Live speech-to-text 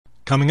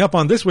Coming up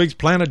on this week's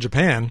Planet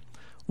Japan,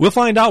 we'll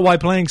find out why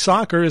playing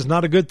soccer is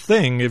not a good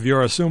thing if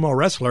you're a sumo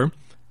wrestler,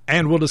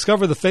 and we'll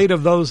discover the fate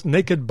of those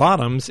naked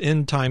bottoms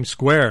in Times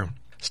Square.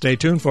 Stay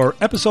tuned for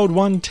episode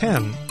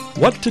 110,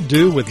 What to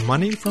Do with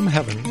Money from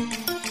Heaven.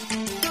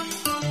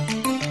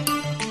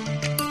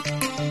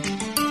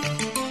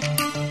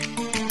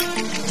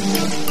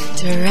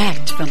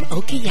 Direct from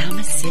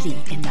Okayama City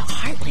in the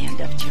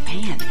heartland of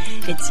Japan,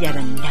 it's yet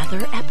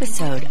another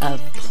episode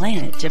of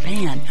Planet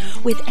Japan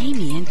with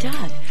Amy and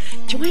Doug.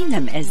 Join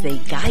them as they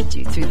guide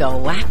you through the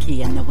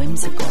wacky and the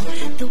whimsical,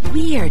 the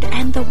weird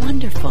and the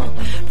wonderful,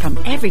 from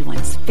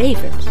everyone's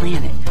favorite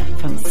planet,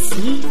 from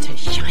sea to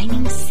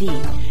shining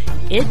sea.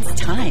 It's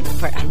time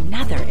for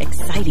another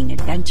exciting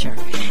adventure.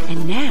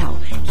 And now,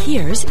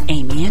 here's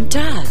Amy and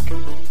Doug.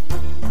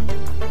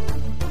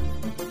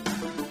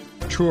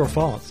 True or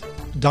false?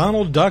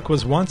 Donald Duck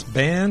was once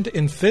banned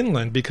in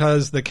Finland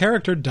because the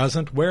character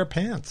doesn't wear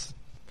pants.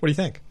 What do you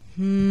think?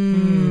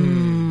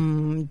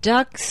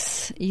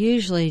 Ducks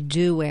usually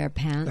do wear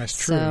pants. That's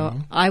true. So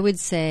I would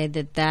say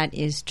that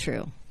is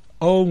true.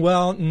 Oh,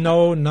 well,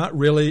 no, not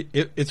really.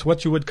 It's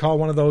what you would call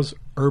one of those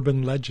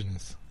urban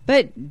legends.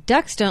 But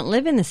ducks don't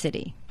live in the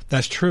city.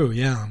 That's true,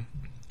 yeah.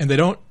 And they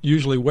don't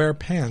usually wear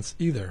pants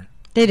either.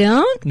 They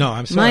don't? No,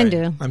 I'm sorry. Mine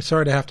do. I'm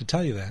sorry to have to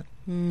tell you that.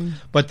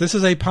 But this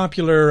is a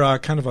popular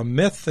kind of a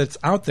myth that's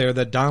out there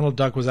that Donald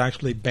Duck was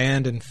actually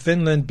banned in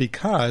Finland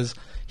because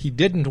he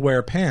didn't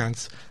wear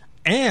pants,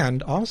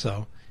 and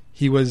also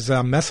he was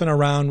messing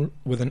around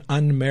with an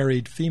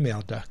unmarried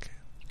female duck.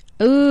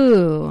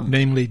 Ooh.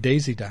 Namely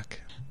Daisy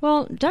Duck.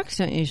 Well, ducks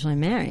don't usually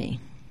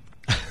marry.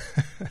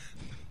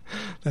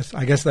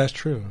 I guess that's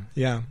true,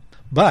 yeah.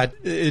 But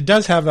it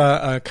does have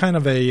a kind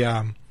of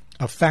a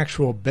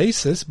factual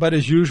basis, but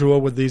as usual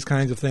with these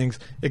kinds of things,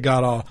 it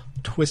got all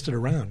twisted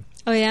around.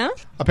 Oh, yeah?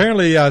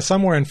 Apparently,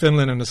 somewhere in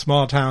Finland, in a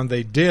small town,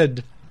 they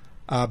did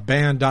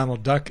ban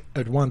Donald Duck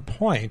at one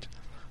point,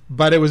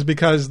 but it was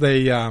because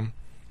they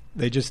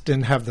just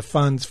didn't have the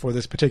funds for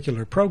this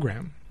particular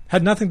program.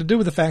 Had nothing to do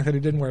with the fact that he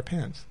didn't wear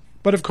pants.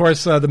 But, of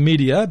course, the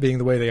media, being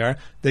the way they are,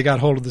 they got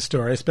hold of the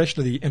story,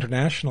 especially the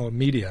international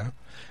media,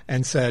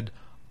 and said,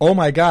 oh,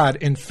 my God,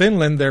 in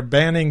Finland, they're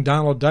banning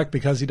Donald Duck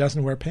because he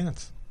doesn't wear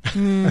pants.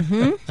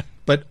 Mm-hmm.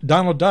 But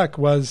Donald Duck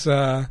was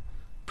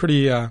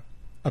pretty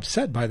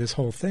upset by this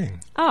whole thing.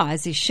 Oh,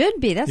 as he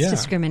should be. That's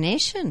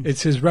discrimination.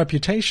 It's his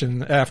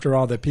reputation, after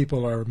all, that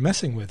people are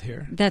messing with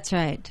here. That's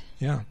right.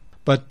 Yeah.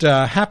 But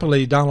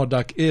happily, Donald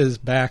Duck is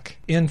back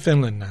in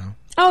Finland now.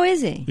 Oh,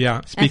 is he?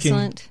 Yeah.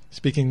 Excellent.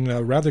 Speaking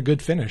rather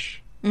good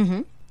Finnish.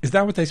 Mm-hmm. Is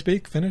that what they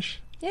speak, Finnish?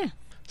 Yeah.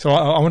 So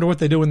I wonder what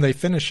they do when they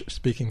finish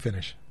speaking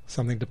Finnish.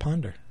 Something to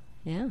ponder.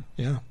 Yeah.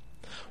 Yeah.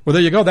 Well,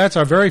 there you go. That's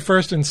our very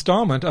first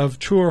installment of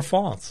True or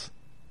False.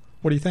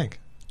 What do you think?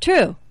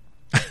 True.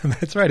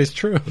 That's right. It's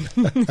true.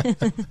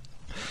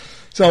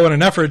 So in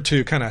an effort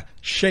to kind of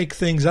shake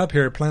things up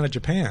here at Planet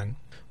Japan,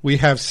 we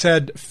have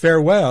said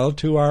farewell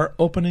to our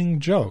opening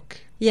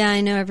joke. Yeah,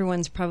 I know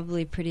everyone's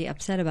probably pretty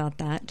upset about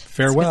that.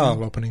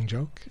 Farewell, opening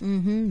joke.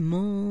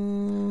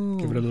 Mm-hmm.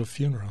 Give it a little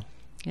funeral.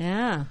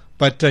 Yeah.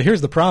 But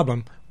here's the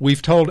problem.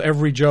 We've told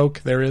every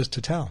joke there is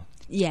to tell.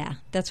 Yeah,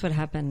 that's what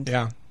happened.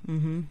 Yeah.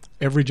 Mm-hmm.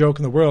 Every joke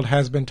in the world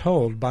has been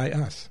told by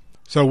us.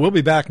 So we'll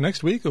be back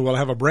next week, and we'll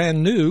have a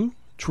brand new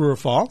True or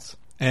False.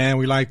 And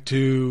we'd like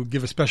to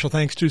give a special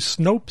thanks to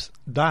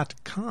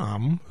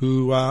Snopes.com,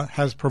 who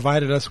has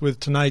provided us with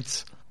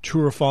tonight's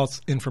True or False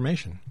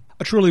information.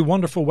 A truly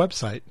wonderful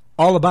website,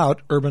 all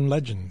about urban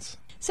legends.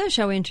 So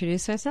shall we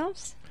introduce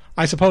ourselves?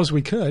 I suppose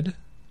we could.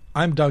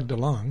 I'm Doug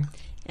DeLong.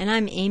 And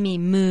I'm Amy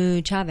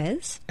Moo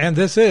Chavez. And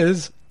this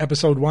is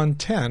episode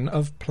 110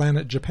 of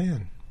Planet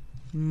Japan.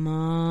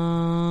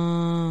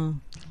 Ma.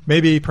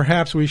 Maybe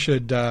perhaps we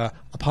should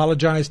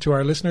apologize to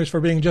our listeners for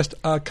being just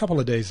a couple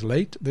of days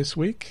late this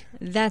week.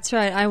 That's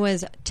right. I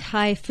was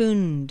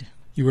typhooned.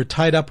 You were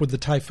tied up with the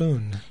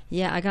typhoon.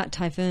 Yeah, I got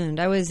typhooned.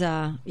 I was,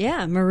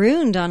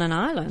 marooned on an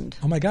island.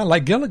 Oh, my God,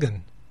 like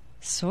Gilligan.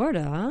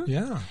 Sorta.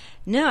 Yeah.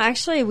 No,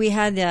 actually, we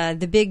had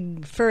the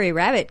big furry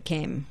rabbit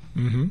came.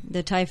 Mm-hmm.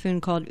 The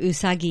typhoon called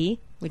Usagi,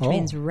 which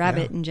means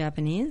rabbit in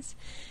Japanese.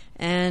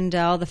 And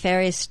all the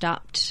ferries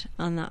stopped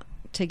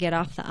to get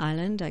off the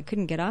island. I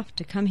couldn't get off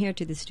to come here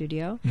to the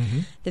studio.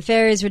 Mm-hmm. The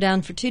ferries were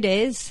down for 2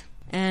 days.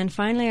 And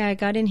finally, I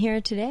got in here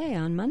today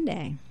on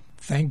Monday.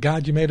 Thank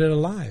God you made it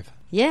alive.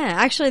 Yeah,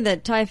 actually, the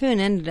typhoon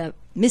ended up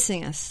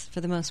missing us for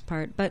the most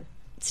part. But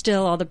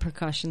still, all the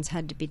precautions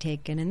had to be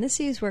taken. And the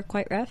seas were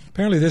quite rough.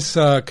 Apparently, this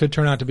could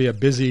turn out to be a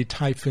busy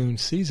typhoon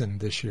season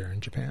this year in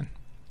Japan.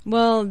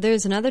 Well,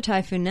 there's another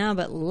typhoon now,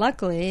 but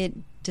luckily it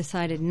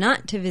decided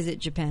not to visit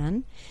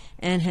Japan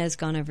and has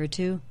gone over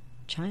to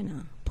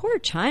China. Poor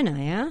China,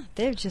 yeah?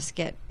 They just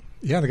get...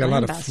 Yeah, they got a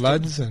lot of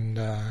floods and,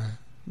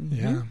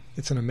 yeah,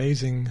 it's an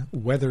amazing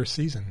weather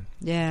season.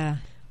 Yeah.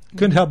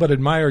 Couldn't help but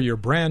admire your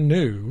brand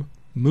new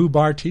Moo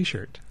Bar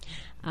t-shirt.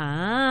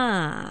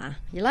 Ah,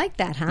 you like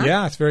that, huh?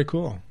 Yeah, it's very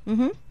cool.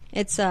 Mm-hmm.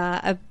 It's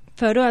a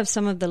photo of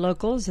some of the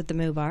locals at the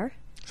Moo Bar.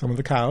 Some of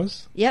the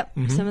cows. Yep,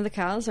 some of the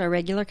cows are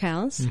regular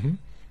cows. Mm-hmm.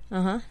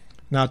 Uh-huh.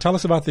 Now, tell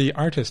us about the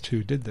artist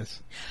who did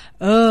this.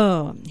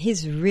 Oh,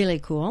 he's really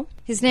cool.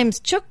 His name's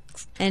Chuk,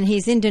 and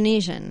he's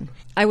Indonesian.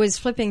 I was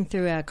flipping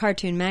through a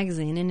cartoon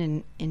magazine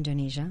in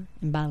Indonesia,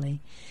 in Bali,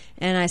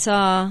 and I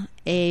saw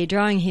a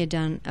drawing he had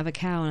done of a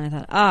cow, and I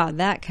thought,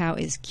 that cow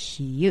is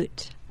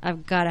cute.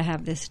 I've got to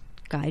have this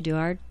guy do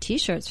our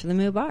T-shirts for the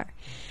Moo Bar.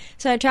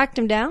 So I tracked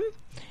him down,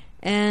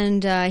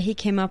 and he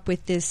came up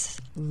with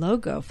this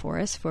logo for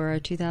us for our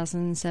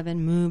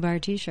 2007 Moo Bar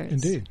T-shirts.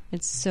 Indeed.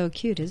 It's so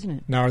cute, isn't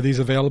it? Now, are these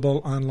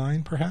available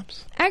online,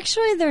 perhaps?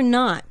 Actually, they're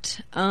not.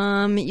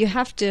 You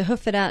have to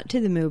hoof it out to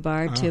the Moo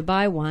Bar to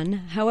buy one.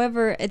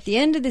 However, at the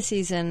end of the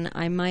season,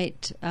 I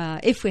might,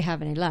 if we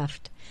have any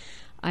left,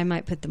 I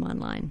might put them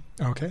online.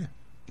 Okay.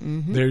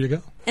 Mm-hmm. There you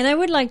go. And I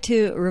would like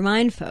to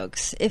remind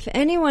folks, if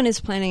anyone is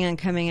planning on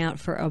coming out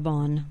for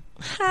Obon,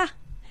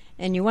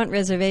 and you want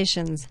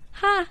reservations,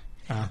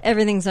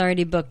 everything's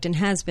already booked and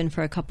has been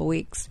for a couple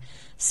weeks.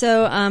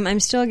 So I'm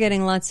still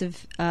getting lots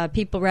of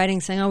people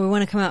writing saying, we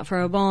want to come out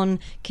for Obon.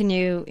 Can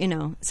you,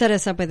 set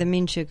us up with a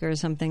minchuk or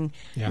something?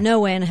 Yeah. No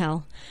way in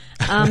hell.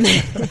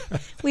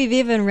 We've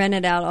even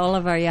rented out all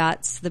of our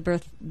yachts, the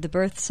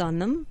berths on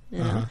them,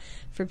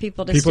 for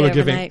people to stay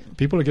overnight.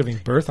 People are giving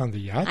birth on the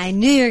yacht? I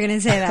knew you were going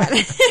to say that.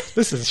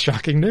 This is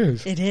shocking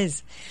news. It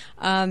is.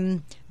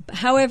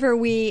 However,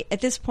 we,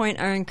 at this point,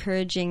 are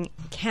encouraging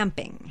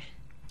camping.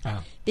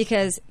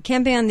 Because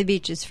camping on the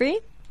beach is free.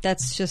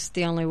 That's just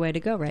the only way to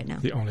go right now.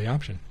 The only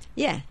option.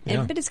 Yeah.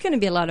 But it's going to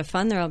be a lot of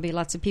fun. There will be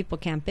lots of people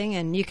camping,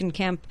 and you can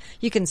camp.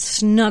 You can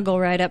snuggle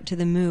right up to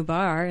the Moo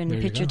Bar and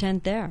pitch your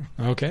tent there.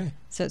 Okay.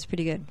 So it's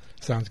pretty good.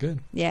 Sounds good.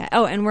 Yeah.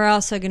 Oh, and we're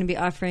also going to be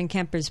offering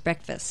campers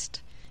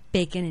breakfast.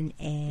 Bacon and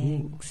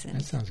eggs.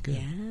 That sounds good.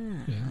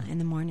 Yeah. In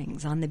the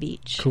mornings on the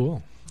beach.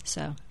 Cool.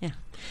 So, yeah.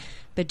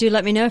 But do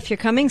let me know if you're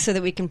coming so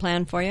that we can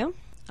plan for you.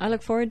 I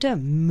look forward to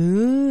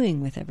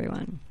mooing with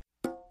everyone.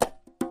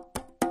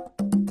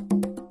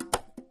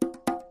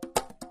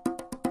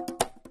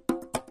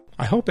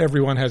 I hope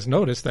everyone has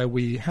noticed that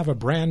we have a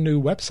brand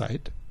new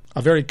website,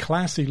 a very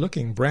classy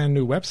looking brand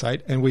new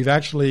website, and we've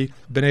actually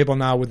been able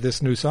now with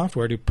this new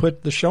software to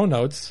put the show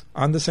notes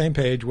on the same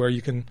page where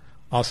you can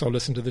also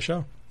listen to the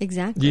show.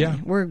 Exactly. Yeah.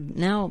 We're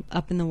now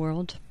up in the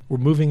world. We're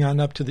moving on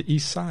up to the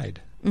east side.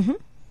 Mm-hmm.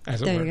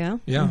 As it there were. You go.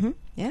 Yeah. Mm-hmm.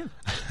 Yeah.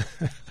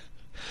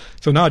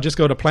 So now just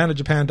go to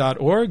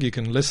planetjapan.org. You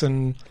can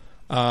listen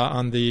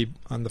on the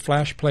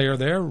Flash player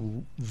there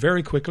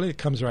very quickly. It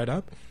comes right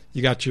up.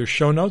 You got your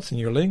show notes and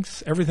your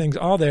links. Everything's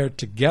all there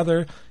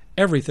together.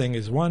 Everything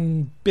is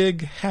one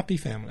big happy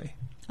family.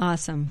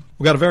 Awesome.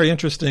 We got a very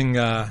interesting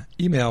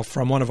email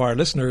from one of our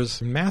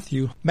listeners,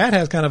 Matthew. Matt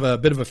has kind of a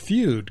bit of a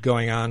feud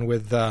going on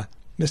with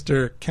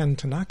Mr. Ken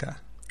Tanaka.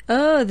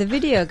 Oh, the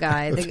video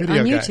guy On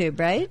YouTube,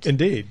 right?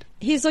 Indeed.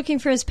 He's looking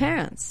for his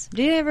parents.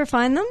 Did he ever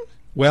find them?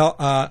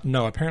 Well,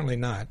 no, apparently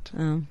not.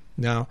 Oh.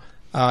 No.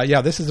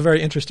 This is a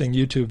very interesting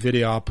YouTube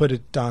video. I'll put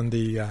it on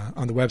the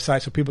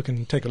website so people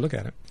can take a look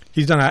at it.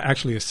 He's done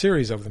actually a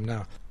series of them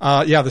now.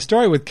 The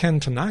story with Ken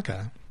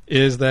Tanaka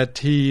is that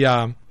he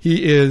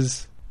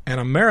is an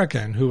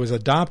American who was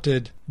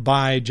adopted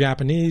by a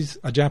Japanese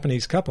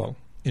couple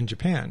in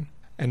Japan,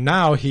 and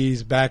now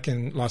he's back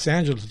in Los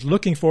Angeles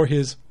looking for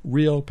his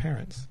real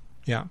parents.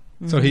 Yeah,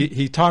 so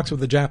he talks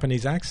with a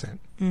Japanese accent,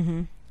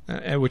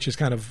 which is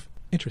kind of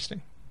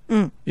interesting.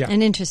 Yeah,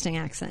 an interesting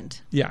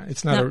accent. Yeah,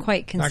 it's not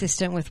quite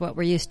consistent with what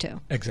we're used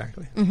to.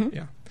 Exactly.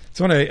 Yeah.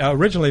 So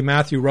originally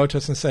Matthew wrote to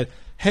us and said,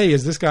 "Hey,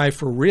 is this guy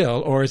for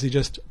real, or is he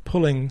just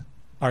pulling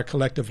our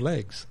collective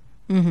legs?"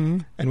 Mm-hmm.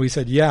 And we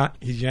said, "Yeah,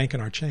 he's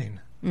yanking our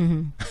chain."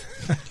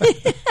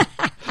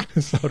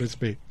 So to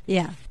speak.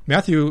 Yeah.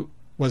 Matthew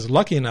was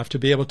lucky enough to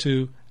be able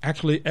to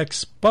actually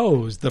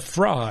expose the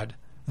fraud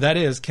that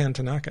is Ken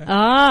Tanaka.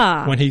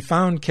 When he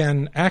found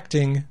Ken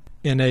acting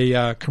in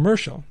a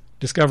commercial,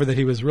 discovered that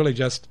he was really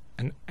just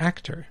an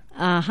actor.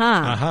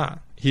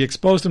 He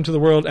exposed him to the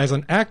world as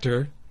an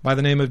actor by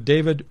the name of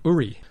David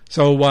Uri.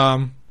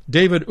 So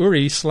David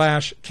Uri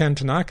 / Ken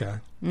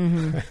Tanaka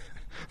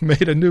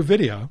made a new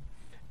video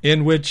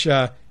in which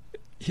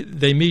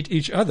they meet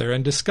each other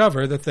and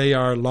discover that they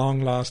are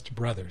long-lost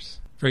brothers.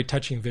 Very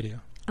touching video.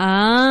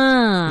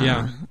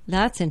 Yeah.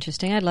 That's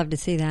interesting. I'd love to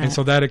see that. And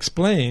so that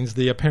explains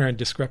the apparent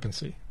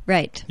discrepancy.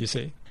 Right. You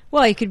see.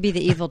 Well, he could be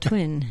the evil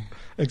twin.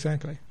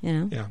 Exactly. You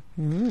know?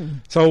 Yeah.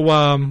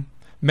 So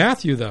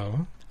Matthew,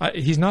 though,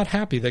 he's not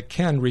happy that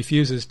Ken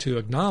refuses to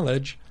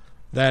acknowledge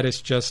that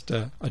it's just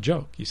a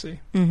joke, you see.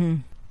 Mm-hmm.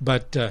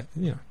 But,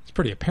 it's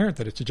pretty apparent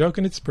that it's a joke,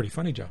 and it's a pretty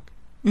funny joke.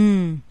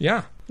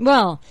 Yeah.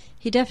 Well,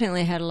 he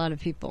definitely had a lot of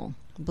people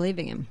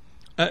believing him.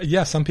 A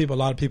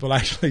lot of people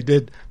actually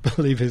did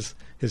believe his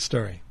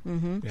story.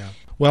 Mm-hmm. Yeah.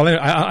 Well,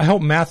 I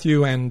hope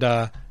Matthew and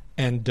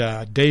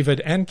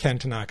David and Ken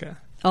Tanaka,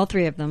 all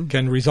three of them,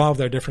 can resolve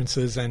their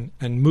differences and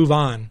move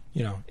on,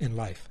 in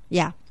life.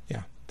 Yeah.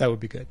 Yeah, that would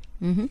be good.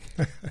 Mm-hmm.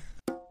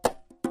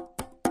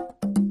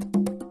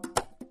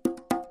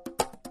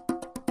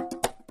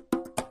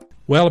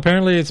 Well,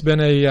 apparently it's been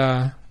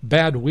a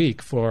bad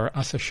week for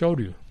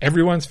Asashoryu,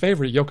 everyone's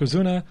favorite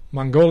Yokozuna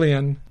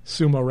Mongolian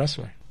sumo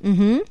wrestler.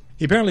 Mm-hmm.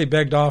 He apparently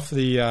begged off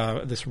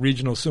this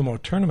regional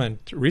sumo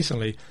tournament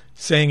recently,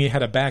 saying he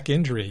had a back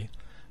injury.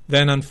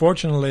 Then,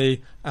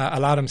 unfortunately,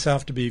 allowed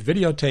himself to be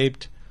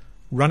videotaped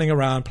running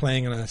around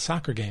playing in a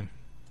soccer game.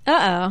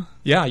 Uh-oh.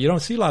 Yeah, you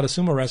don't see a lot of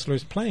sumo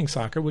wrestlers playing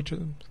soccer, which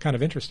is kind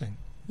of interesting.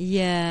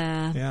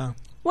 Yeah. Yeah.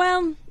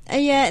 Well,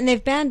 yeah, and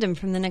they've banned him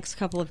from the next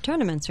couple of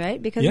tournaments, right?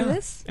 Because of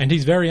this? And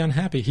he's very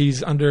unhappy.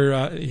 He's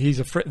under.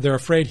 They're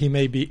afraid he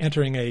may be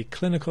entering a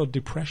clinical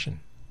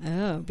depression.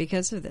 Oh,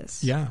 because of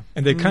this. Yeah,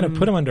 and they kind of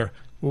put him under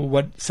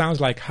what sounds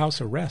like house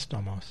arrest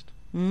almost.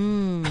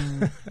 I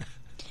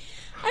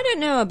don't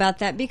know about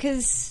that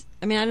because,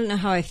 I don't know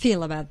how I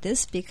feel about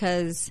this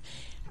because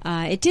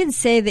it did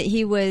say that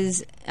he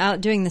was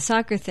out doing the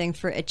soccer thing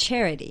for a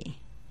charity.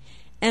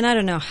 And I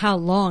don't know how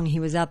long he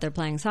was out there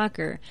playing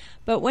soccer.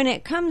 But when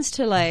it comes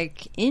to,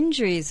 like,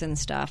 injuries and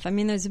stuff,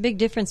 there's a big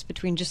difference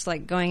between just,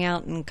 like, going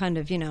out and kind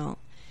of,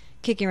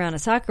 kicking around a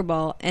soccer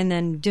ball and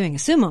then doing a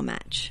sumo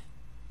match,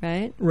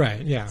 right?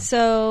 Right, yeah.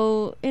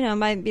 So, it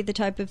might be the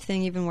type of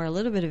thing even where a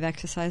little bit of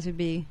exercise would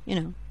be,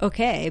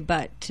 okay.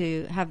 But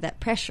to have that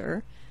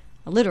pressure,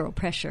 a literal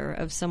pressure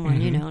of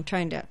someone,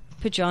 trying to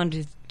put you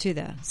onto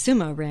the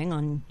sumo ring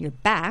on your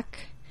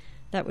back,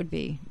 that would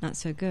be not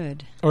so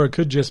good. Or it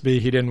could just be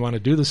he didn't want to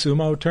do the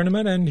sumo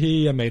tournament and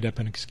he made up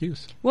an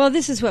excuse. Well,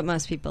 this is what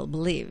most people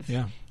believe.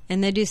 Yeah.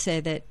 And they do say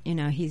that,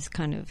 he's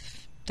kind of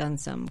done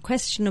some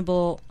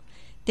questionable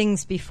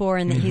things before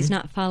and that he's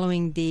not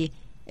following the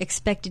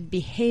expected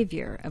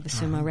behavior of a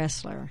sumo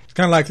wrestler. It's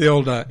kind of like the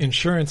old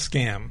insurance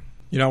scam,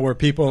 where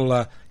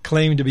people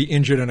claim to be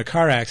injured in a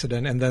car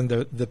accident and then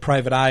the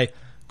private eye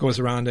goes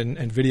around and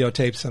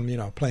videotapes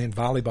them, playing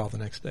volleyball the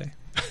next day.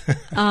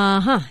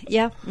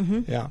 Yeah.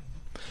 Mm-hmm. Yeah.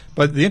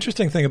 But the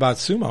interesting thing about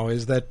sumo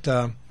is that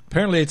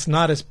apparently it's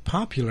not as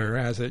popular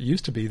as it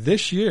used to be.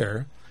 This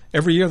year,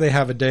 every year they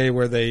have a day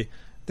where they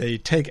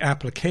take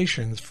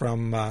applications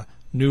from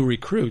new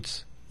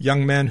recruits,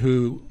 young men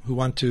who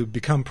want to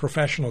become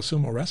professional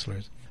sumo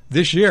wrestlers.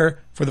 This year,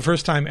 for the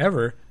first time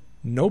ever,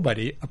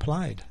 nobody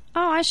applied.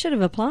 Oh, I should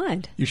have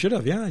applied. You should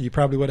have, yeah. You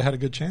probably would have had a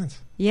good chance.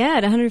 Yeah,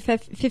 at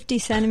 150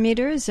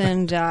 centimeters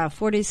and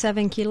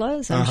 47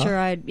 kilos, I'm sure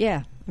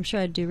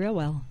I'd do real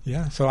well.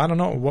 Yeah, so I don't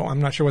know. Well, I'm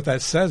not sure what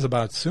that says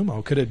about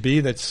sumo. Could it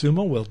be that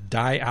sumo will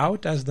die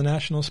out as the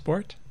national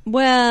sport?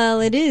 Well,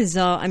 it is.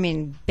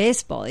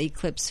 Baseball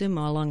eclipsed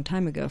sumo a long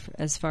time ago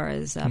as far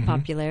as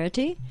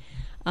popularity.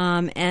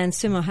 And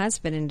sumo has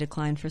been in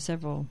decline for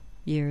several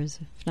years,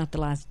 if not the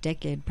last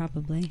decade,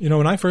 probably.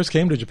 When I first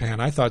came to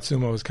Japan, I thought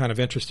sumo was kind of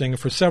interesting.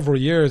 For several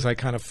years, I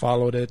kind of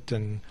followed it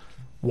and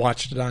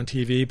watched it on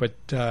TV.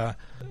 But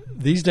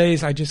these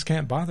days, I just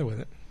can't bother with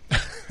it.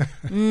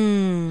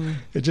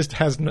 It just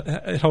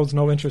it holds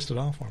no interest at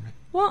all for me.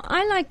 Well,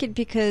 I like it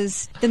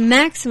because the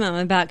maximum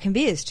about can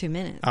be is 2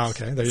 minutes. Oh,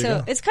 okay, there you go.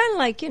 So it's kind of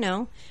like,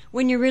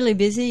 when you're really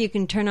busy, you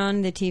can turn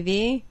on the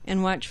TV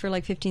and watch for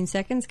like 15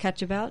 seconds,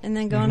 catch about, and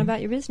then go on about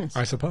your business.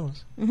 I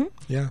suppose.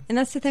 Yeah. And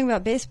that's the thing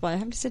about baseball. I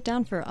have to sit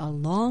down for a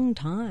long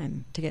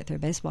time to get through a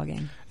baseball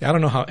game. Yeah, I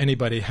don't know how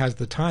anybody has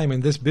the time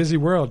in this busy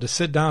world to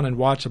sit down and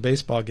watch a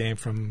baseball game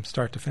from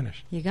start to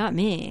finish. You got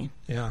me.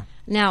 Yeah.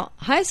 Now,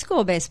 high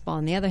school baseball,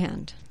 on the other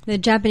hand, the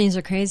Japanese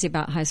are crazy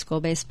about high school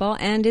baseball,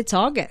 and it's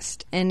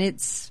August, and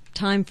it's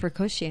time for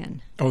Koshien.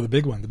 Oh, the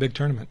big one, the big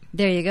tournament.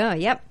 There you go,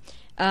 yep.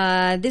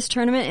 This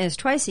tournament is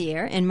twice a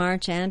year, in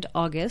March and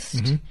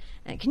August.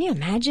 Can you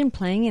imagine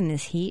playing in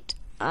this heat?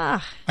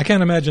 I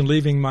can't imagine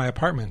leaving my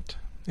apartment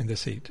in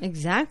this heat.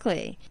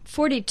 Exactly.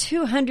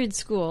 4,200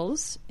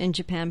 schools in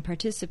Japan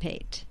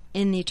participate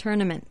in the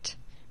tournament,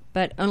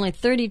 but only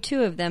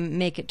 32 of them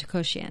make it to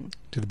Koshien.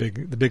 To the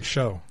big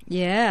show.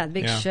 Yeah, the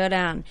big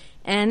showdown.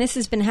 And this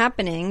has been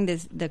happening,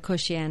 the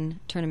Koshien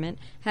tournament,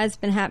 has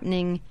been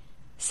happening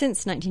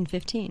since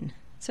 1915.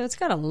 So it's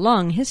got a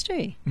long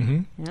history.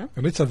 Yeah.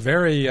 And it's a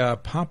very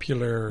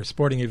popular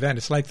sporting event.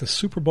 It's like the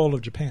Super Bowl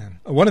of Japan.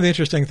 One of the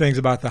interesting things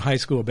about the high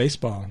school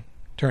baseball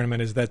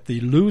tournament is that the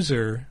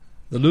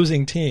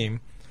losing team,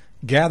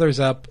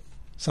 gathers up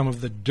some of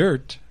the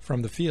dirt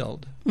from the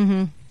field,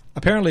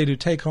 apparently to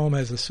take home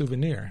as a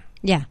souvenir.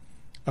 Yeah.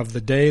 Of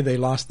the day they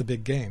lost the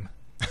big game.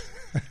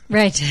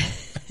 Right.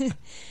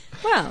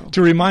 Well,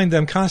 to remind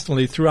them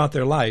constantly throughout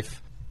their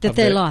life that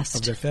they lost,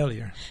 of their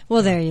failure.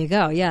 Well, there you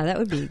go. Yeah, that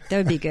would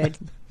be good.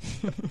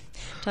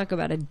 Talk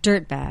about a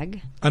dirt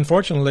bag.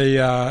 Unfortunately,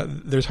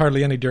 there's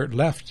hardly any dirt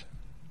left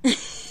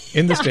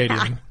in the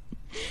stadium.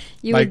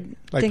 like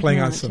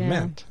playing on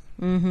cement.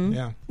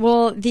 Yeah.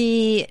 Well,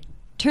 the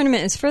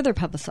tournament is further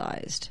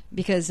publicized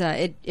because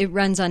it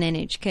runs on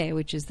NHK,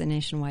 which is the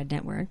nationwide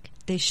network.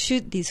 They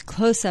shoot these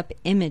close-up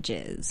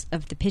images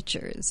of the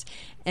pitchers,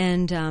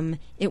 and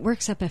it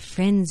works up a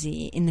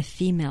frenzy in the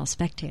female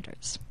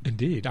spectators.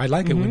 Indeed. I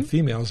like it when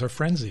females are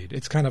frenzied.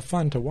 It's kind of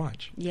fun to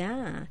watch.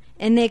 Yeah.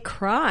 And they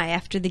cry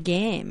after the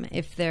game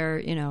if their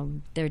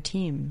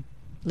team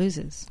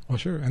loses. Oh,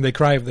 sure. And they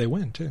cry if they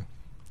win, too.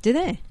 Do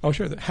they? Oh,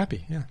 sure. They're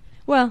happy, yeah.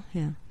 Well,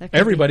 yeah.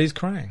 Everybody's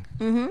crying.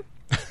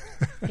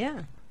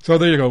 Yeah. So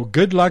there you go.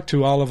 Good luck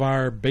to all of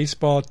our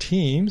baseball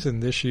teams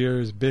in this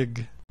year's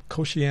big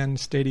Koshien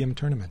Stadium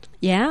tournament.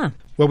 Yeah.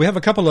 Well, we have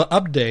a couple of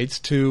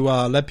updates to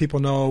let people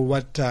know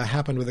what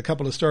happened with a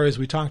couple of stories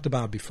we talked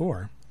about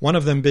before. One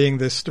of them being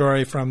this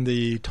story from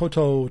the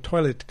Toto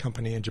Toilet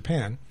Company in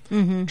Japan,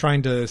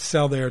 trying to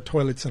sell their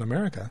toilets in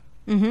America.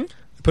 They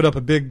put up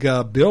a big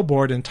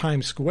billboard in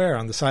Times Square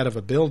on the side of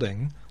a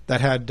building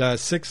that had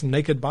 6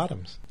 naked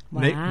bottoms.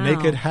 Wow.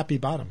 Naked, happy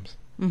bottoms.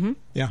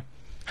 Yeah.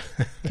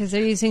 Because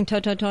they're using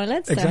Toto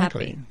toilets,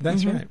 Exactly. they're happy.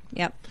 That's right.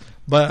 Yep.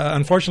 But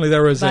unfortunately,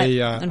 there was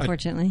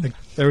unfortunately.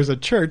 there was a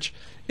church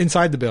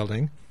inside the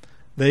building.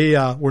 They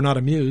were not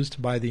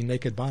amused by the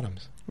naked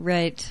bottoms.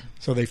 Right.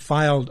 So they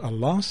filed a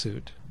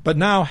lawsuit. But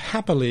now,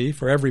 happily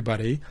for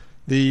everybody,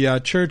 the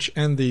church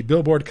and the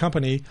billboard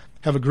company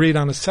have agreed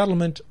on a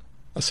settlement,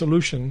 a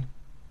solution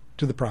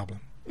to the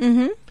problem.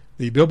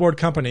 The billboard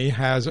company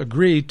has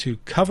agreed to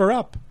cover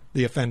up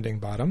the offending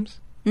bottoms,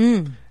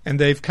 and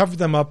they've covered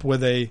them up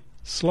with a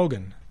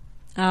slogan,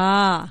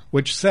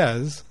 which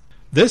says,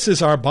 "This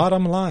is our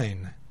bottom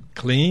line.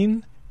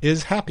 Clean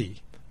is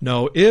happy.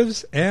 No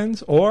ifs,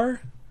 ands,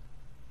 or,"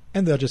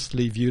 and they'll just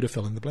leave you to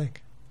fill in the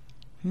blank.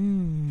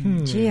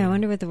 Gee, I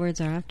wonder what the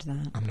words are after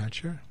that. I'm not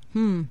sure.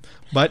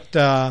 But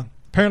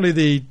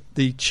apparently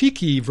the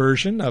cheeky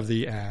version of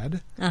the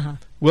ad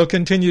will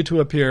continue to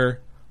appear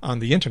on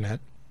the internet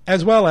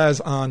as well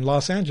as on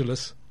Los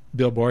Angeles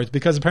billboards,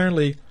 because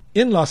apparently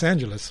in Los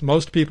Angeles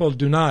most people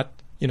do not,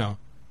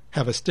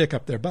 have a stick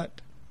up their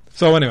butt.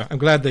 So anyway, I'm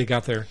glad they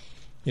got their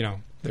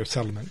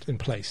settlement in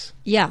place.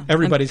 Yeah.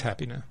 Everybody's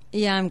happy now.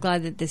 Yeah, I'm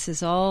glad that this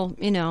is all,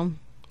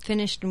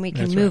 finished and we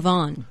can That's move right.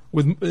 on.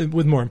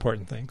 With more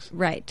important things.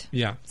 Right.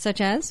 Yeah. Such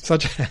as?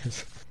 Such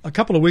as a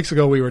couple of weeks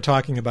ago we were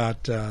talking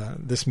about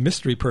this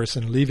mystery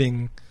person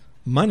leaving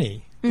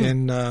money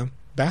in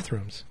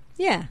bathrooms.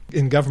 Yeah.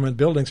 In government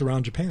buildings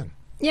around Japan.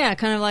 Yeah,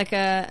 kind of like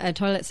a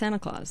toilet Santa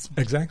Claus.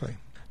 Exactly.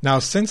 Now,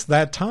 since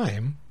that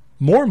time,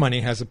 more money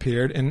has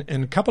appeared.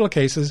 In a couple of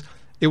cases,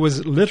 it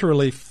was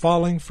literally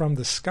falling from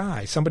the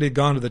sky. Somebody had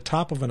gone to the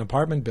top of an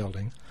apartment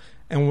building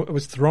and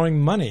was throwing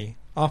money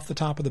off the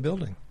top of the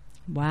building.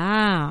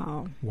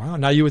 Wow. Wow.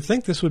 Now, you would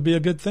think this would be a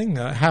good thing,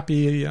 a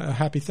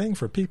happy thing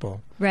for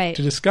people. Right.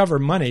 To discover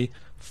money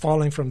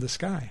falling from the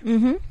sky.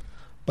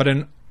 But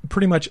in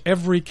pretty much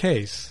every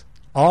case,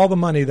 all the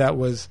money that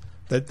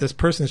this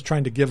person is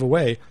trying to give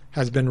away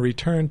has been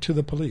returned to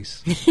the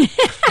police.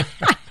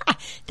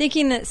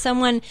 Thinking that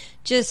someone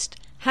just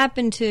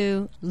happened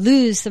to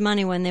lose the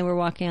money when they were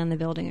walking on the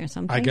building or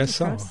something. I guess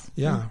across. so,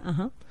 yeah.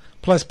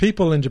 Plus,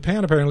 people in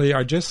Japan apparently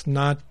are just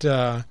not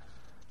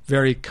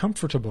very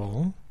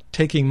comfortable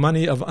taking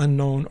money of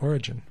unknown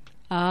origin.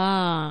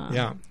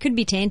 Yeah. Could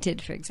be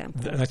tainted, for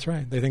example. That's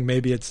right. They think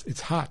maybe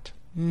it's hot.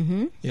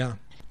 Yeah.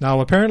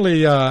 Now,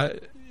 apparently,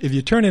 if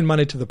you turn in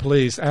money to the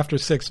police after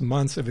 6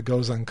 months, if it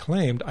goes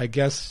unclaimed, I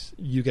guess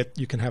you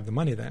can have the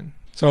money then.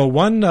 So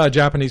one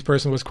Japanese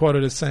person was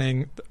quoted as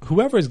saying,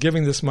 "Whoever is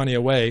giving this money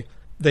away,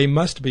 they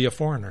must be a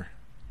foreigner."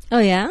 Oh,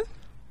 yeah?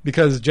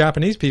 Because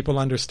Japanese people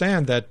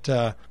understand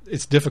that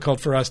it's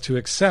difficult for us to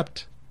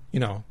accept,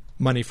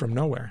 money from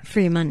nowhere.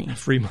 Free money.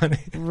 Free money.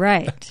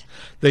 Right.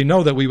 They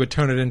know that we would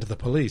turn it into the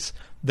police.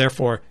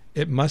 Therefore,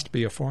 it must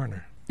be a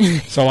foreigner.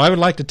 So I would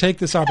like to take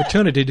this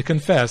opportunity to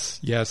confess,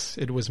 yes,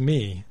 it was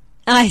me.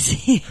 I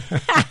see.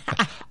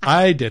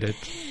 I did it.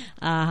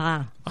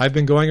 I've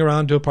been going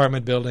around to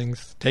apartment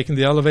buildings, taking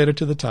the elevator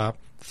to the top,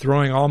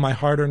 throwing all my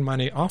hard-earned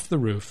money off the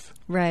roof.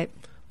 Right.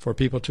 For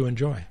people to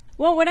enjoy.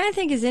 Well, what I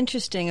think is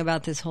interesting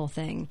about this whole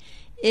thing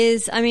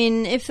is,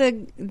 if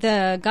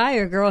the guy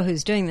or girl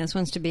who's doing this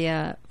wants to be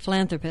a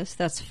philanthropist,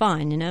 that's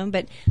fine,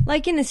 But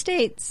like in the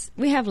States,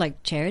 we have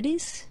like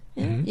charities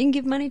you can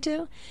give money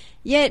to.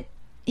 Yet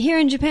here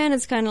in Japan,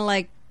 it's kind of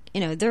like,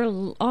 there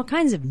are all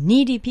kinds of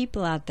needy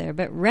people out there.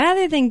 But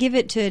rather than give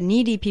it to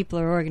needy people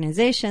or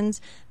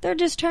organizations, they're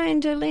just trying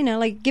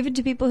to, give it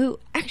to people who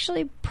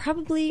actually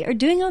probably are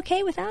doing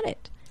okay without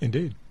it.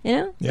 Indeed.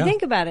 Yeah.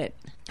 Think about it.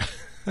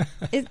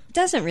 It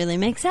doesn't really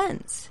make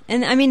sense.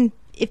 And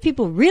if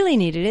people really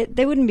needed it,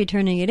 they wouldn't be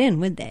turning it in,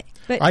 would they?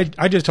 But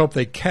I just hope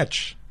they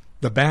catch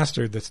the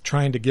bastard that's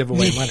trying to give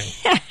away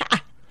money.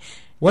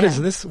 What is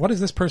this? What is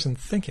this person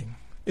thinking?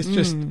 It's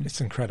just,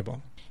 it's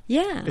incredible.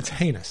 Yeah. It's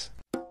heinous.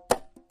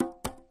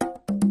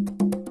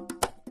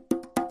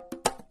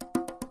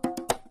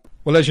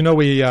 Well, as you know,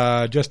 we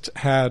just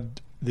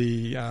had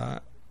the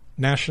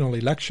national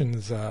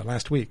elections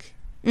last week.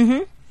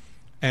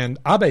 And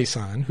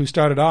Abe-san, who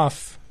started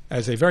off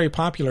as a very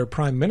popular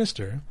prime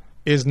minister,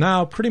 is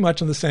now pretty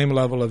much on the same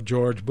level of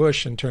George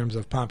Bush in terms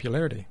of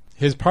popularity.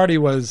 His party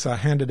was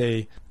handed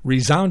a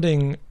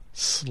resounding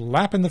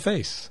slap in the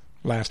face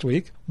last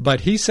week,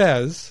 but he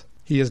says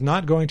he is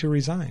not going to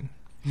resign.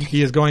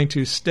 He is going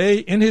to stay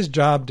in his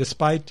job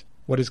despite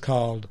what is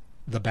called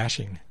the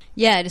bashing.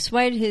 Yeah,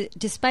 despite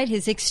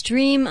his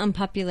extreme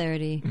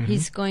unpopularity,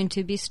 he's going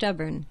to be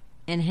stubborn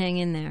and hang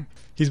in there.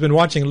 He's been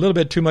watching a little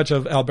bit too much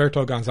of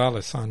Alberto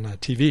Gonzalez on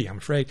TV. I'm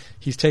afraid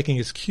he's taking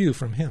his cue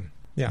from him.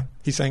 Yeah.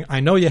 He's saying, I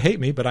know you hate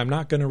me, but I'm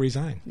not going to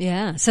resign.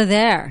 Yeah. So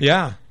there.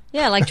 Yeah.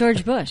 Yeah, like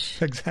George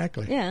Bush.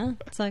 Exactly. Yeah.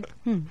 It's like,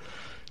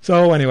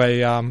 So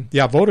anyway,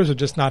 voters are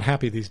just not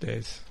happy these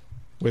days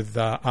with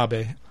Abe.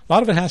 A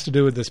lot of it has to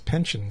do with this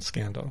pension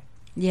scandal.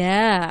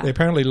 Yeah. They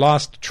apparently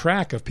lost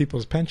track of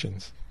people's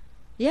pensions.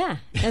 Yeah,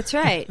 that's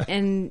right.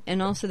 and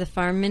also the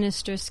farm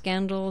minister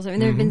scandals. I mean,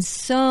 there have been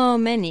so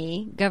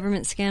many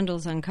government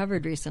scandals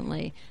uncovered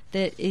recently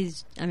that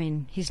he's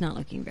not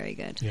looking very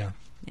good. Yeah.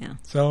 Yeah.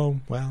 So,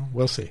 well,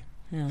 we'll see.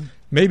 Yeah.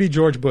 Maybe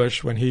George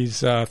Bush, when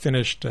he's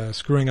finished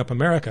screwing up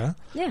America,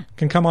 Yeah.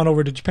 can come on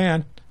over to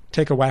Japan,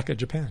 take a whack at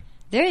Japan.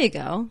 There you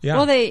go. Yeah.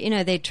 Well,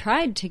 they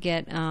tried to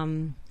get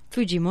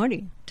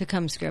Fujimori to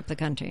come screw up the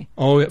country.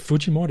 Oh,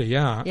 Fujimori,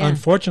 yeah.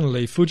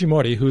 Unfortunately,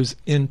 Fujimori, who's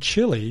in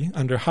Chile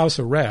under house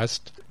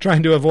arrest,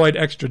 trying to avoid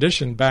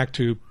extradition back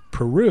to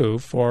Peru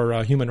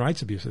for human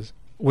rights abuses,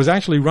 was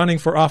actually running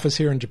for office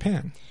here in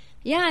Japan.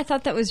 Yeah, I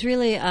thought that was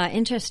really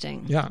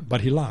interesting. Yeah,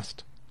 but he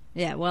lost.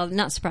 Yeah, well,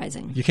 not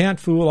surprising. You can't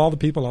fool all the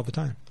people all the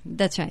time.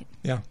 That's right.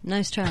 Yeah.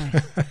 Nice try.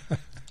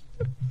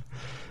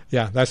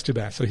 Yeah, that's too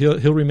bad. So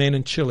he'll remain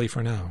in Chile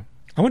for now.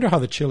 I wonder how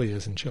the chili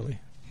is in Chile.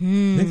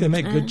 Think they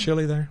make good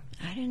chili there?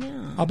 I don't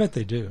know. I'll bet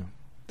they do.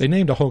 They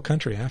named a whole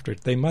country after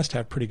it. They must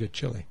have pretty good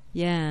chili.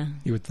 Yeah.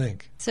 You would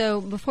think. So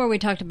before we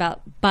talked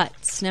about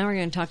butts, now we're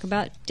going to talk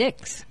about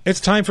dicks. It's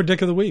time for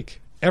Dick of the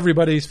Week,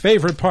 everybody's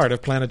favorite part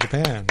of Planet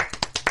Japan.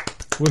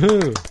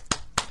 Woohoo!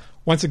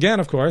 Once again,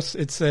 of course,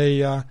 it's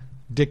a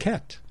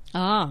dickette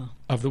Ah.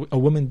 of a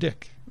woman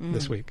dick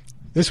this week.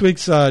 This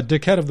week's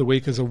dickette of the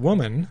week is a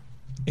woman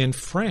in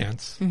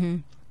France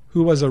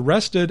who was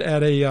arrested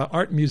at a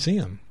art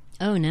museum.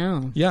 Oh,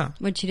 no. Yeah.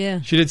 What'd you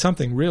do? She did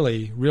something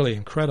really, really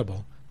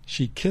incredible.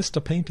 She kissed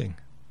a painting.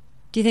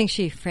 Do you think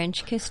she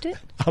French kissed it?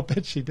 I'll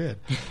bet she did.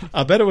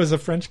 I'll bet it was a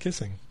French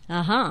kissing.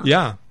 Uh-huh.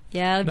 Yeah.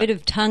 Yeah, a bit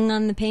of tongue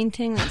on the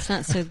painting. That's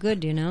not so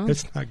good, you know?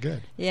 It's not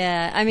good.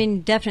 Yeah, I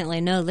mean,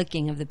 definitely no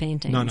licking of the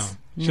paintings. No.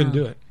 Shouldn't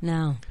do it.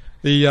 No.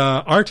 The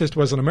artist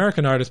was an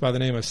American artist by the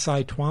name of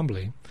Cy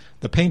Twombly.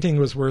 The painting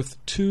was worth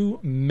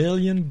 $2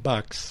 million,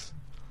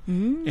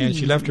 and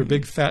she left her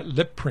big fat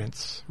lip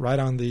prints right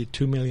on the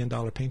 $2 million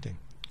painting.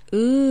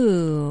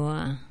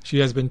 Ooh. She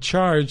has been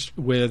charged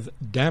with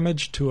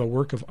damage to a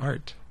work of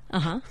art.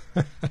 Uh-huh.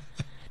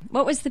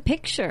 What was the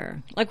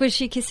picture? Like, was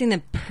she kissing the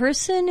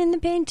person in the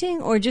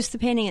painting or just the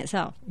painting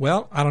itself?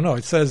 Well, I don't know.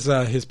 It says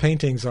his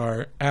paintings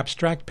are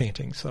abstract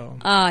paintings, so...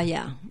 Yeah.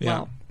 Yeah.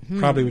 Well,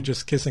 Probably with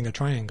just kissing a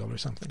triangle or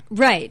something.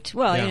 right.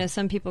 Well, Yeah.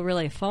 some people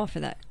really fall for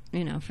that,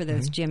 for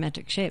those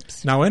geometric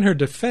shapes. Now, in her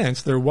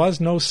defense, there was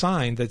no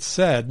sign that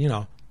said,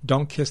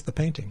 don't kiss the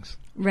paintings.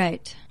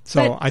 Right.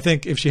 So I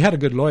think if she had a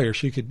good lawyer,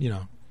 she could,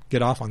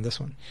 get off on this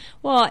one.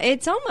 Well,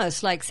 it's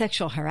almost like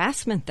sexual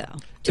harassment, though,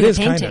 to It the is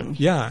painting. kind of,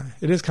 yeah.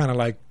 It is kind of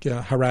like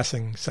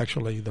harassing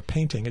sexually the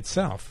painting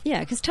itself.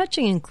 Yeah, because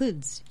touching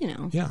includes,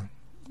 Yeah.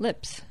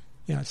 lips.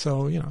 Yeah,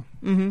 so,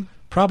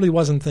 probably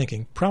wasn't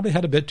thinking. Probably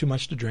had a bit too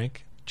much to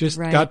drink. Just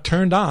Right. got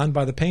turned on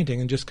by the painting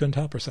and just couldn't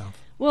help herself.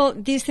 Well,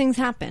 these things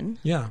happen.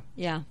 Yeah.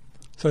 Yeah.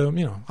 So,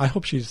 I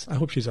hope she's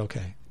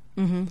okay.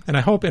 Mm-hmm. And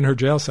I hope in her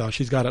jail cell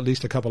she's got at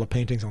least a couple of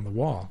paintings on the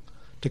wall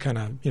to kind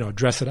of,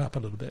 dress it up a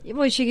little bit.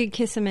 Well, she could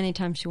kiss him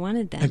anytime she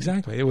wanted then.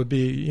 Exactly. It would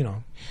be,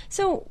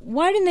 So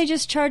why didn't they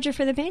just charge her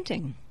for the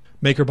painting?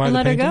 make her buy And the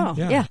let her painting.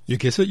 go. Yeah. You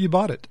kiss it, you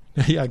bought it.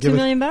 Yeah, $2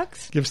 million?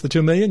 give us the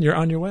 $2 million, you're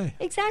on your way.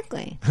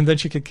 Exactly. And then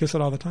she could kiss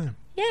it all the time.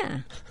 Yeah.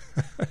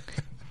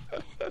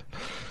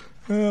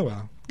 Oh,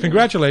 well.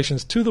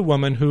 Congratulations to the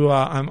woman who,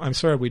 I'm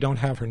sorry we don't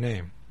have her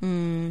name.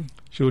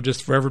 She will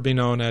just forever be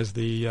known as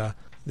the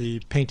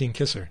painting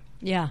kisser.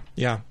 Yeah.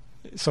 Yeah.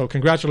 So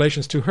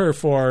congratulations to her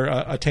for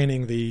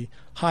attaining the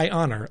high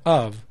honor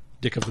of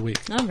Dick of the Week.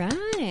 All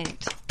right.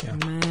 Yeah.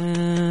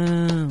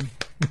 Wow.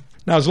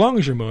 Now, as long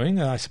as you're mooing,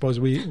 I suppose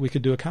we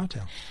could do a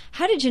cocktail.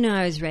 How did you know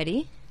I was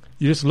ready?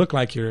 You just look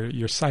like you're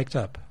psyched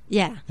up.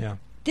 Yeah. Yeah.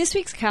 This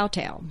week's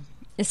cowtail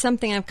is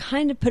something I've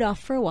kind of put off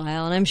for a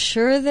while, and I'm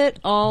sure that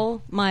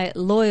all my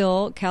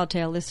loyal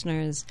cowtail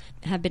listeners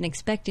have been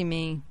expecting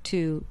me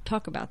to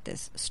talk about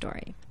this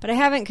story. But I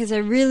haven't because I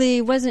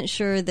really wasn't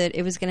sure that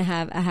it was going to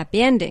have a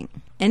happy ending.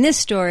 And this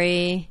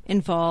story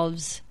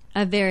involves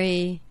a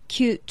very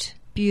cute,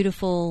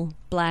 beautiful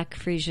black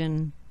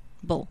Frisian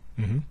bull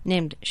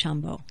named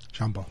Shambo.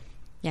 Shambo.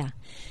 Yeah.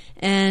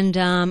 And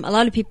a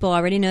lot of people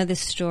already know this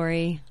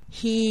story.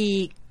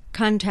 He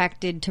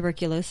contracted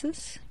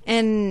tuberculosis,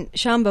 and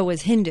Shambo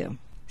was Hindu.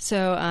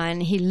 So,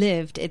 and he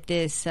lived at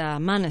this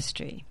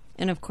monastery.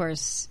 And of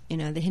course, the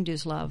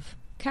Hindus love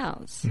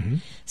cows.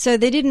 So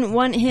they didn't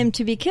want him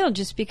to be killed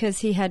just because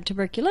he had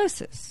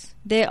tuberculosis.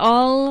 They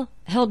all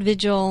held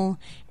vigil,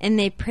 and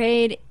they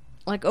prayed,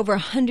 like over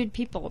 100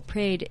 people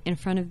prayed in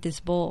front of this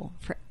bull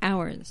for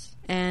hours.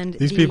 And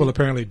These people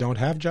apparently don't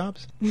have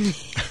jobs?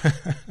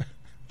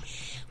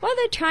 Well,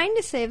 they're trying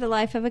to save the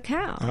life of a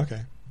cow.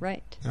 Okay.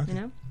 Right.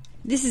 Okay.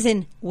 This is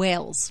in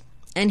Wales.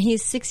 And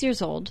he's 6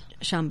 years old,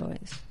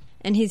 Shambo is.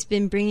 And he's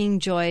been bringing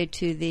joy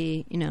to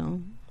the,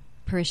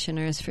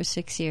 parishioners for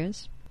 6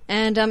 years.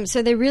 And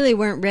so they really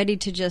weren't ready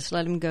to just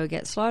let him go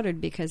get slaughtered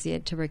because he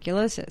had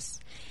tuberculosis.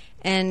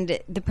 And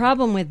the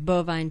problem with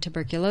bovine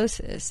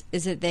tuberculosis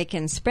is that they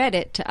can spread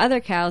it to other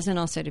cows and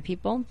also to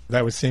people.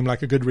 That would seem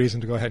like a good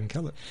reason to go ahead and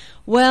kill it.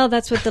 Well,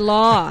 that's what the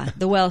law,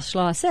 the Welsh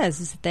law says,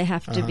 is that they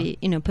have to be,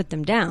 put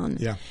them down.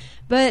 Yeah.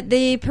 But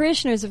the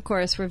parishioners, of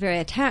course, were very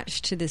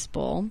attached to this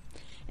bull.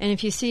 And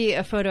if you see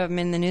a photo of him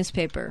in the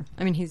newspaper,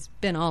 I mean, he's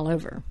been all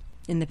over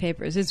in the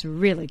papers. It's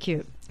really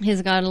cute.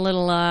 He's got a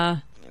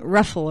little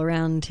ruffle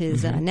around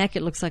his neck.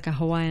 It looks like a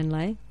Hawaiian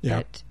lei,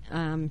 but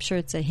I'm sure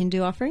it's a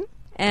Hindu offering.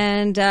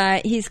 And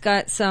he's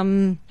got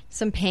some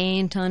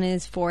paint on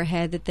his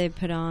forehead that they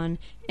put on.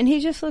 And he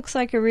just looks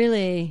like a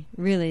really,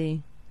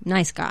 really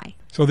nice guy.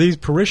 So these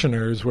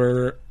parishioners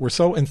were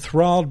so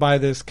enthralled by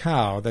this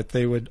cow that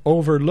they would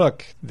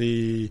overlook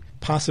the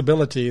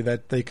possibility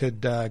that they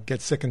could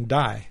get sick and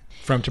die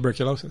from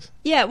tuberculosis.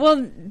 Yeah,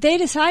 well, they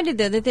decided,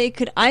 though, that they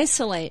could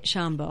isolate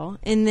Shambho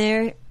in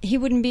there. He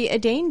wouldn't be a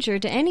danger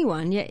to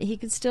anyone, yet he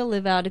could still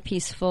live out a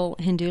peaceful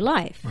Hindu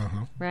life,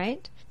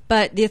 right?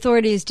 But the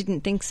authorities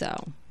didn't think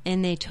so,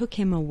 and they took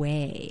him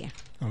away.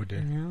 Oh,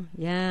 dear.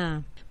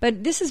 Yeah.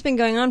 But this has been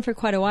going on for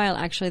quite a while,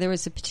 actually. There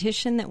was a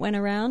petition that went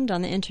around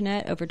on the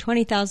Internet. Over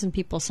 20,000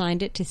 people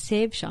signed it to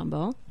save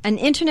Shambho. An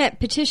Internet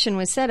petition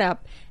was set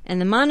up,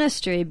 and the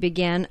monastery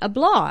began a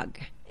blog.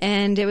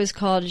 And it was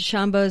called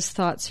Shambho's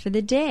Thoughts for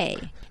the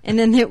Day. And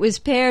then it was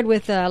paired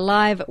with a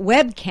live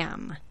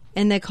webcam,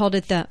 and they called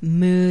it the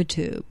Moo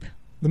Tube.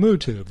 The Moo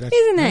Tube.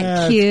 Isn't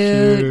that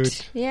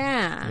cute?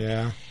 Yeah.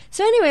 Yeah.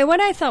 So anyway, what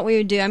I thought we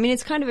would do, I mean,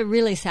 it's kind of a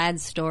really sad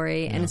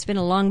story, and it's been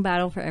a long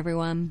battle for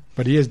everyone.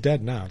 But he is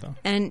dead now, though.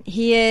 And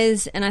he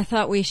is, and I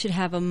thought we should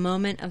have a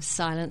moment of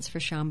silence for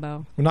Shambho.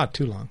 Well, not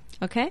too long.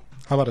 Okay?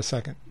 How about a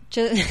second?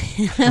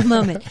 Just a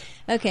moment.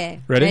 Okay.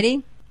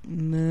 Ready?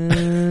 Moo.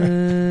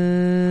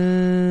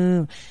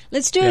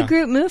 Let's do a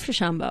group moo for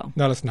Shambho.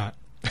 No, let's not.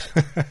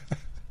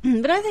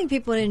 But I think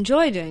people would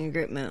enjoy doing a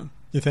group moo.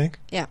 You think?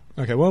 Yeah.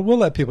 Okay, well, we'll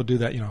let people do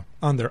that,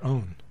 on their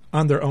own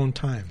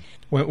time.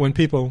 When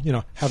people,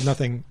 have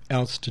nothing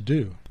else to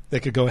do, they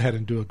could go ahead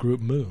and do a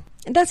group moo.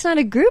 That's not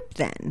a group,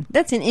 then.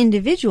 That's an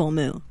individual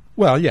moo.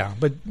 Well, yeah,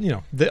 but,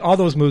 all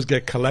those moos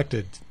get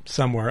collected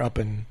somewhere up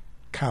in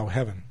cow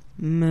heaven.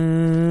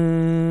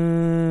 Moo.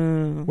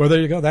 Well, there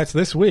you go. That's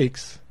this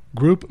week's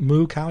group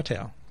moo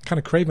cowtail. Kind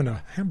of craving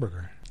a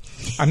hamburger.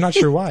 I'm not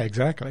sure why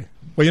exactly.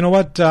 Well, you know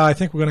what? I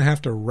think we're going to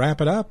have to wrap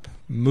it up.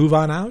 Move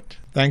on out.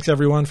 Thanks,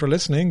 everyone, for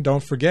listening.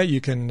 Don't forget, you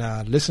can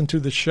listen to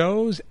the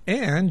shows,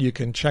 and you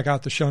can check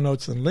out the show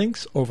notes and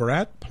links over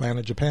at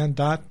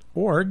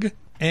planetjapan.org.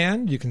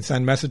 And you can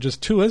send messages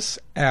to us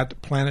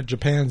at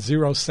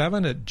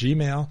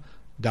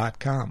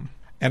planetjapan07@gmail.com.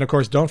 And, of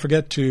course, don't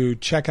forget to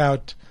check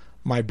out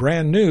my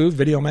brand new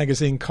video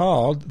magazine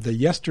called The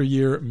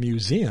Yesteryear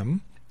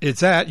Museum.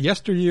 It's at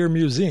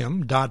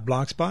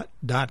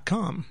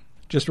yesteryearmuseum.blogspot.com.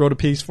 Just wrote a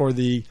piece for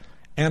the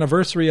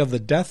anniversary of the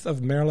death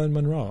of Marilyn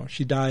Monroe.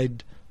 She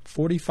died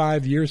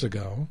 45 years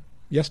ago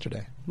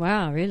yesterday.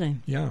 Wow, really?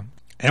 Yeah.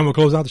 And we'll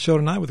close out the show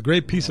tonight with a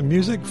great piece of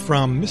music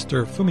from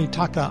Mr.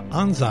 Fumitaka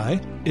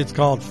Anzai. It's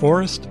called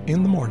Forest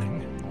in the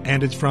Morning.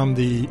 And it's from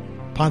the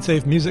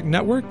Ponsafe Music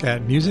Network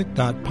at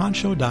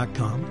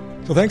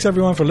music.poncho.com. So thanks,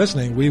 everyone, for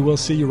listening. We will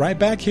see you right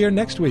back here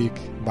next week.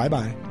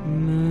 Bye-bye.